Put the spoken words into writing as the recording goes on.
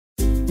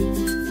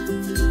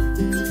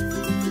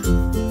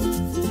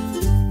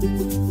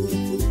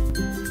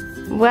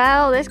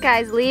Well, this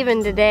guy's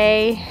leaving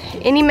today,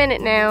 any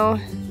minute now.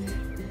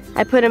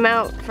 I put him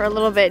out for a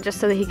little bit just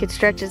so that he could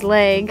stretch his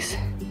legs.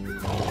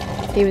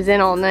 He was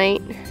in all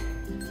night.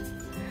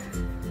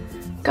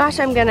 Gosh,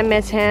 I'm gonna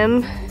miss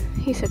him.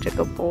 He's such a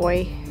good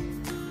boy.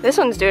 This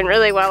one's doing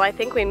really well. I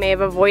think we may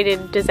have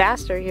avoided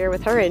disaster here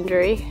with her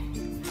injury.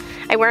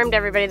 I wormed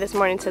everybody this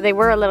morning, so they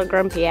were a little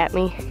grumpy at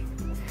me.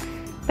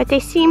 But they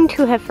seem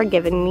to have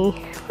forgiven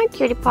me. My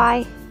cutie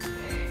pie.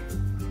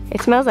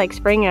 It smells like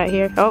spring out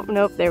here. Oh,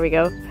 nope, there we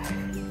go.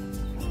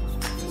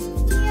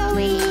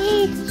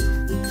 Joey!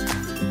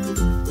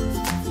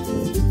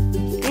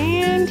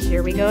 And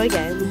here we go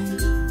again.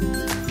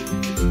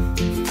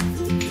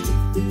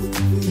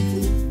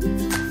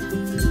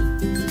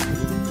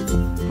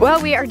 Well,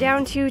 we are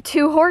down to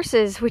 2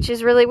 horses, which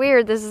is really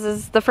weird. This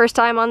is the first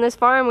time on this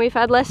farm we've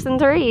had less than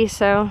 3,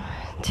 so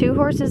 2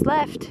 horses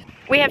left.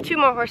 We have 2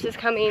 more horses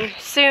coming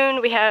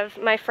soon.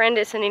 My friend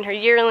is sending her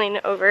yearling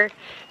over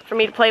for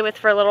me to play with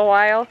for a little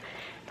while.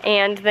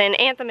 And then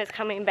Anthem is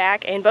coming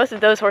back, and both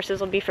of those horses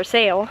will be for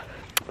sale.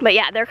 But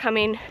yeah, they're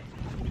coming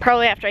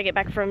probably after I get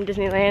back from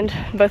Disneyland.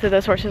 Both of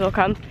those horses will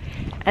come.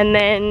 And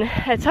then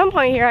at some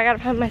point here, I gotta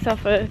find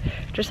myself a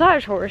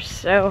dressage horse,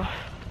 so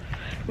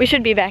we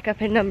should be back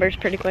up in numbers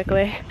pretty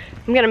quickly.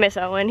 I'm gonna miss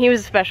Owen. He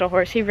was a special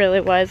horse. He really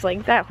was.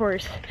 Like, that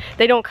horse,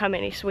 they don't come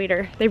any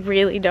sweeter. They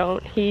really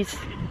don't.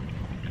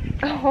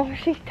 Oh,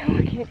 she's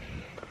talking.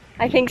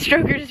 I think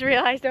Stroker just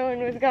realized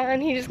Owen was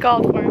gone. He just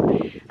called for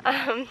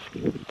him.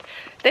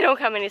 They don't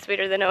come any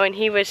sweeter than Owen.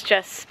 He was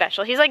just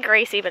special. He's like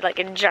Gracie, but like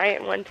a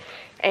giant one.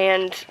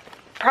 And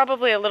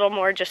probably a little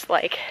more just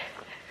like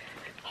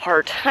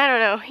heart. I don't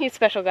know. He's a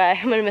special guy.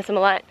 I'm gonna miss him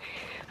a lot.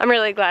 I'm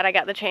really glad I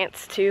got the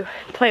chance to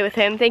play with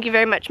him. Thank you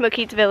very much,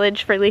 Mokeets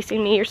Village, for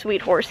leasing me your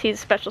sweet horse. He's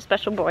a special,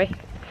 special boy.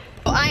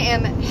 I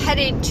am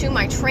headed to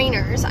my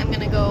trainers. I'm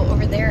gonna go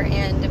over there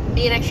and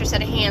be an extra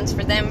set of hands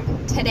for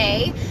them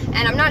today.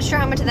 And I'm not sure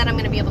how much of that I'm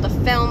gonna be able to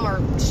film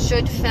or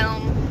should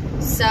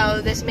film.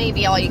 So this may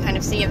be all you kind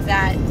of see of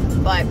that,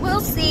 but we'll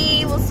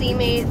see. We'll see.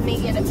 May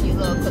get a few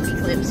little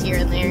clippy clips here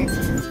and there.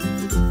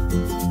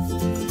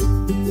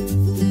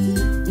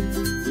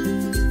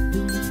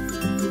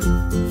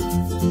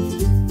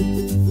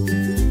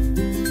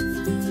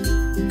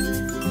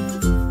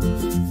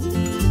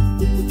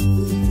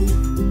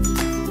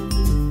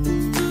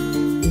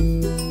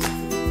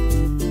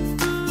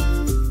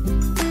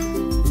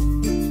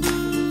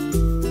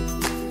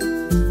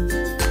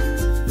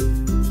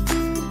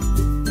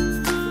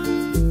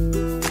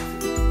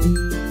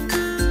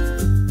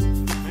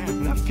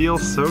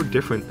 Feels so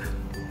different.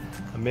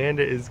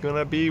 Amanda is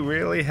gonna be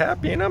really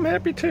happy, and I'm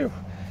happy too.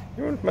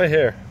 Even with my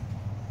hair.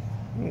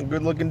 I'm a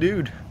good looking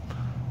dude.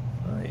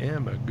 I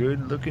am a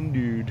good looking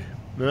dude.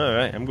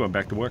 Alright, I'm going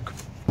back to work.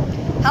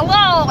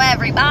 Hello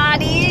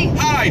everybody!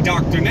 Hi,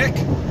 Dr. Nick!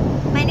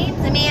 My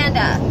name's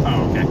Amanda.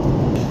 Oh, okay.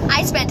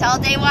 I spent all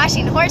day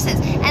washing horses,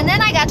 and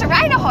then I got to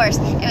ride a horse.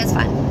 It was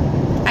fun.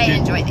 I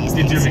enjoy these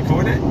things. Did you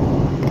record it?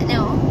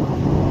 No.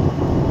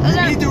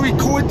 You need to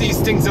record these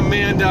things,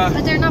 Amanda.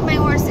 But they're not my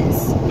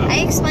horses. No. I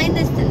explained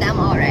this to them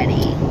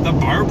already. The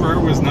barber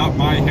was not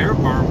my hair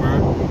barber.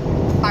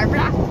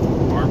 Barbara?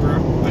 Barbara?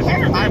 I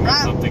think her name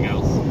was something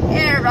else.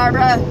 Here,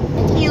 Barbara.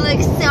 He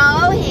looks so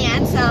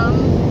handsome.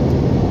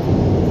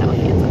 So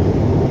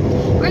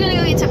handsome. We're gonna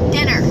go eat some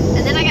dinner,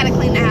 and then I gotta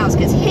clean the house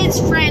because his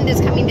friend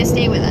is coming to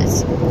stay with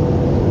us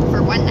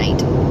for one night.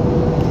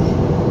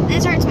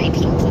 This hurts my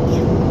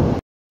pinky.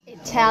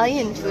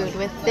 Italian food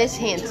with this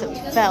handsome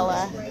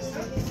fella.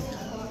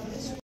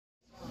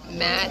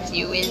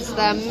 Matthew is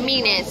the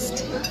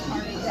meanest.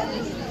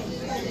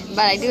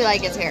 But I do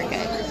like his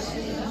haircut.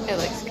 It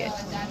looks good.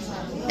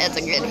 That's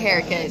a good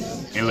haircut.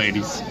 Hey,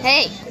 ladies.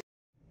 Hey!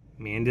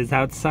 Amanda's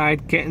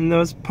outside getting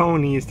those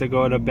ponies to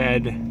go to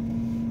bed.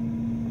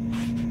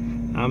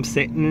 I'm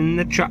sitting in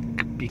the truck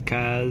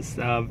because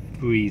of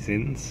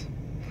reasons.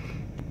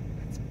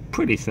 It's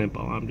pretty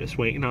simple. I'm just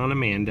waiting on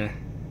Amanda.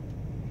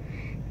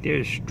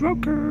 There's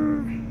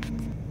Stroker.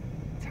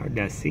 It's hard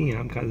to see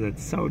him because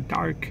it's so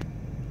dark.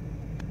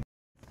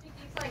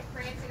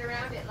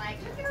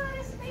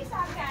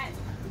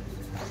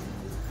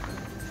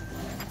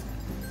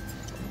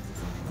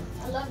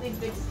 I love these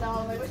big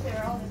stalls. I wish they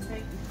were all this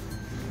big.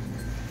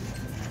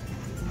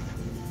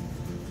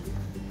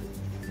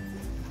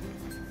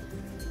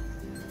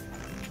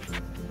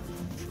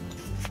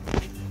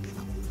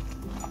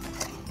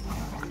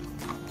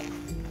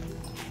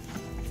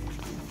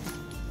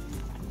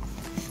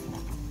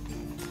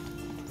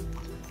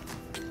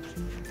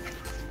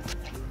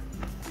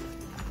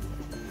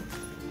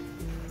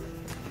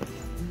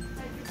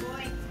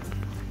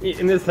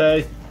 Eating this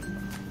hay.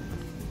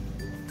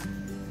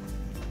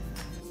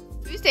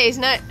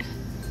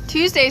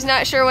 Tuesday's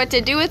not sure what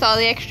to do with all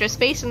the extra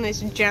space in this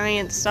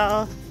giant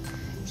stall.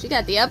 She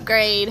got the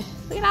upgrade.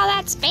 Look at all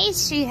that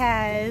space she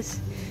has.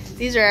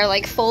 These are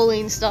like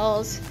foaling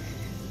stalls,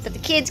 but the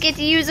kids get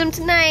to use them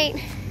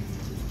tonight.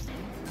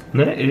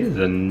 That is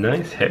a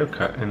nice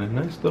haircut and a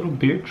nice little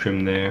beard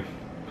trim there.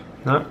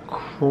 Not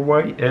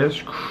quite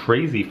as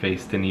crazy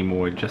faced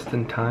anymore, just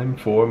in time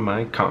for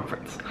my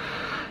conference.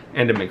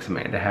 And it makes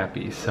Amanda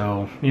happy.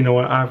 So, you know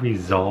what, I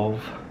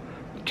resolve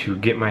to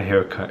get my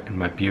hair cut and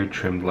my beard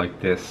trimmed like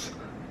this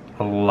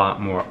a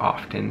lot more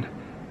often.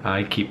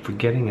 I keep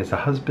forgetting as a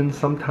husband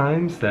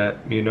sometimes that,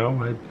 you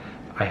know,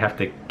 I have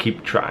to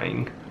keep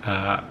trying.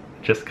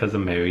 Just because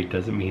I'm married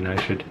doesn't mean I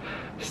should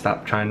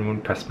stop trying to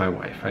impress my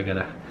wife. I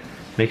gotta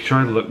make sure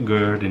I look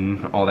good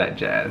and all that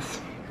jazz.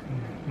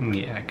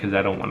 Yeah, because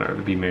I don't want her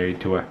to be married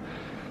to a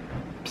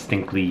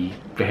stinkly,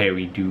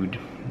 hairy dude.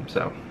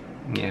 So,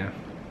 yeah.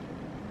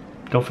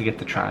 Don't forget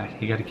to try.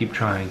 You gotta keep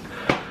trying.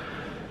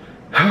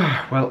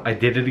 Well, I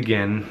did it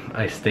again.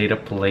 I stayed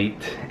up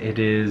late. It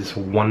is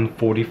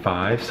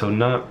 1:45, so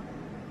not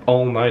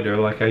all-nighter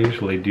like I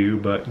usually do,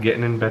 but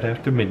getting in bed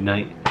after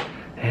midnight.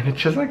 And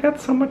it's just, I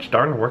got so much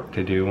darn work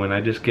to do, and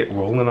I just get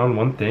rolling on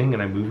one thing,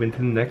 and I move into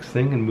the next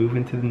thing, and move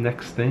into the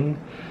next thing.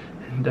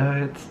 And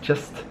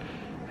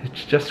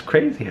it's just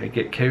crazy. I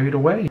get carried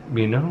away.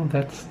 You know,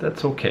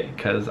 that's okay,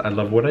 because I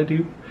love what I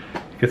do.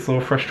 It gets a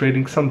little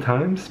frustrating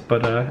sometimes,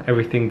 but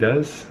everything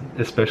does,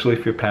 especially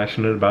if you're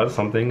passionate about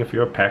something. If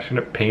you're a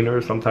passionate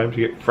painter, sometimes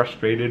you get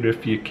frustrated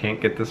if you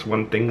can't get this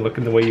one thing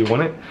looking the way you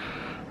want it.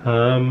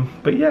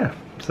 But yeah,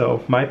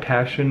 so my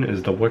passion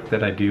is the work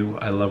that I do.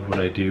 I love what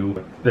I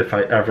do.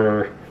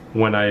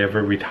 When I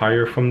ever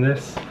retire from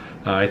this,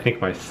 I think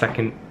my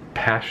second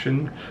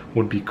passion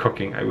would be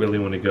cooking. I really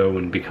want to go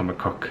and become a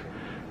cook.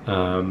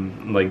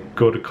 Like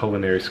go to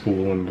culinary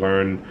school and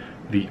learn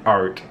the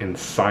art and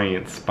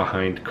science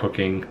behind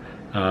cooking,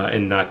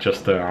 and not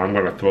just I'm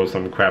gonna throw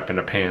some crap in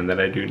a pan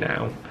that I do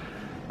now.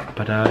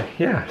 But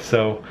yeah,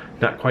 so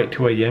not quite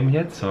 2 a.m.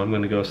 yet, so I'm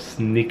gonna go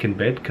sneak in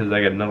bed because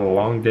I got another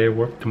long day of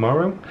work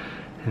tomorrow,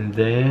 and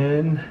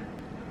then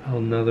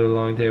another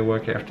long day of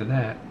work after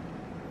that.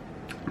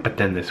 But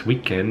then this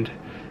weekend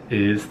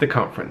is the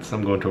conference.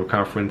 I'm going to a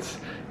conference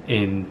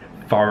in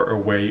far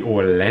away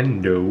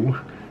Orlando,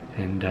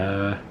 and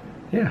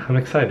yeah, I'm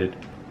excited.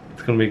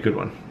 It's gonna be a good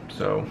one.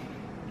 So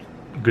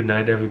good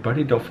night,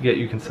 everybody. Don't forget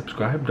you can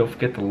subscribe. Don't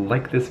forget to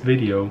like this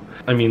video.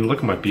 I mean, look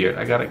at my beard.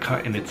 I got it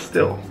cut and it's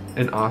still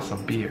an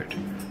awesome beard.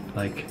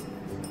 Like,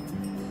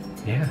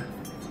 yeah.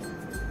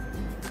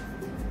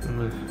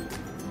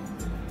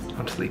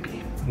 I'm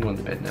sleepy. I'm going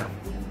to bed now.